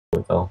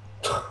though.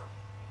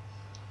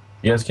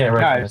 You guys can't No,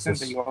 I recognize sent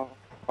this. the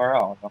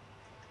URL.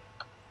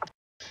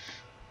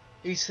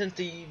 You sent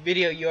the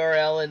video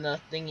URL in the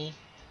thingy.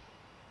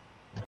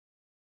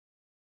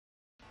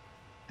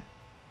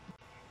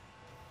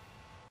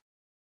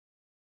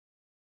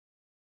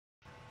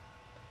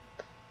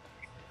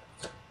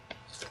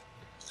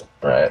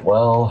 Right,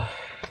 well,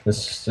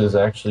 this is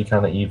actually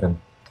kind of even.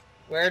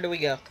 Where do we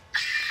go?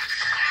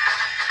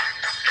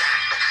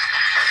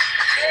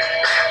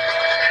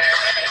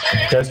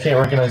 If you guys can't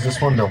recognize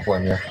this one, don't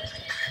blame you.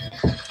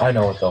 I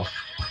know it though.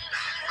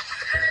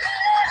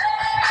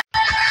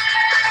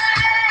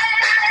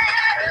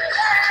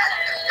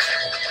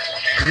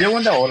 You know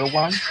one, the older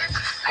one?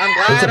 I'm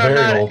It's glad a I'm very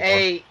not old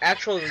a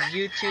actual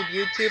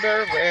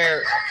YouTuber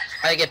where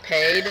I get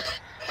paid.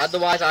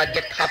 Otherwise, I'd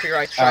get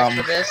copyright strike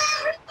for this.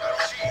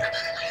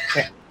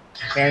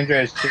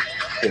 Andrea's too.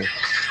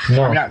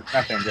 No, I mean,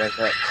 not Andrea's,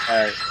 but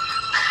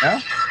no?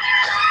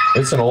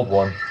 it's an old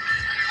one.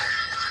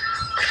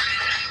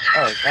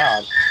 Oh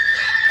God.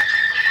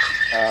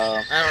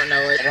 I don't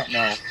know it. I don't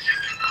know.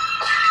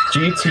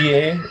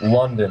 GTA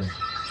London.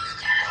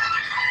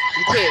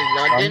 GTA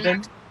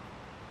London?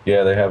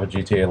 Yeah, they have a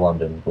GTA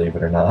London, believe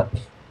it or not.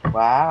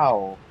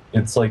 Wow.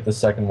 It's like the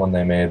second one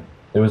they made.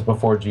 It was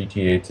before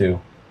GTA 2.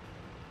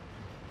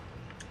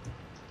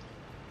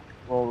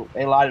 Well,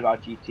 they lied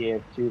about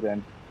GTA 2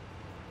 then,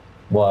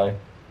 Why?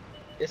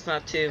 It's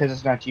not 2. because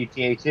it's not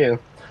GTA 2.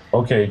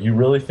 Okay, you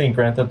really think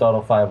Grand Theft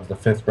Auto 5 was the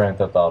 5th Grand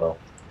Theft Auto?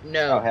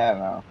 No. Oh hell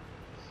no.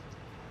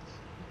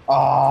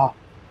 Oh,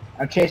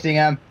 I'm chasing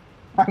him.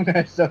 I'm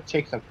gonna still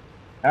chase him.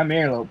 Come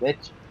here, little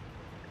bitch.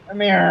 Come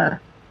here.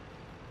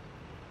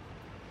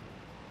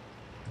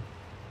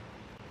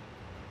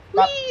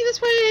 Whee,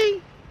 this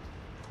way!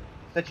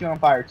 Set you on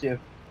fire too.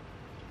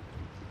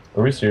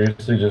 Are we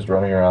seriously just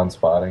running around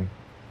spotting?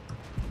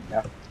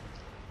 Yeah.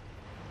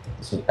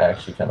 This is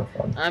actually kind of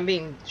fun. I'm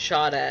being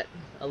shot at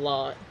a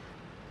lot.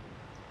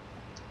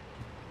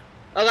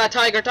 Oh god,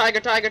 tiger, tiger,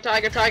 tiger,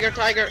 tiger, tiger,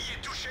 tiger.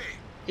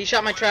 He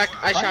shot my track,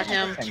 I shot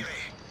him.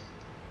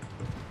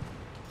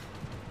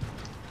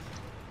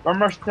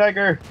 Rumors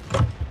tiger.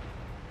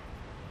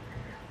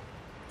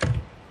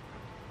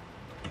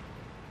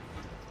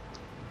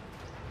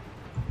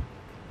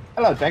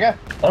 Hello, tiger.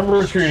 I'm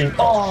retreating.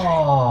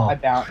 Oh! I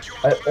bounced.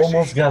 I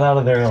almost got out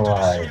of there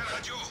alive.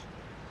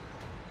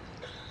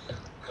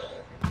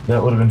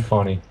 That would have been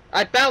funny.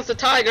 I bounced a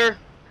tiger!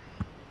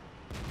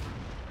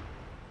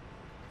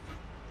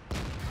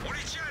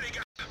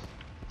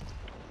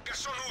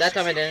 That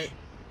time I didn't.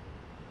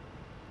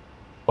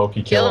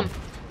 Pokey Kill kill him.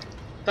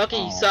 Pokey,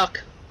 you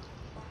suck.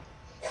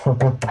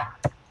 him.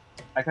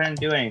 I couldn't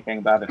do anything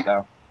about it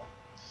though.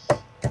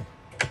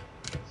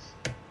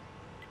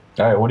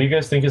 Alright, what do you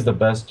guys think is the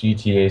best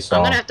GTA I'm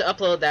song? gonna have to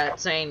upload that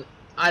saying,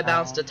 I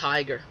bounced a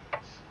tiger.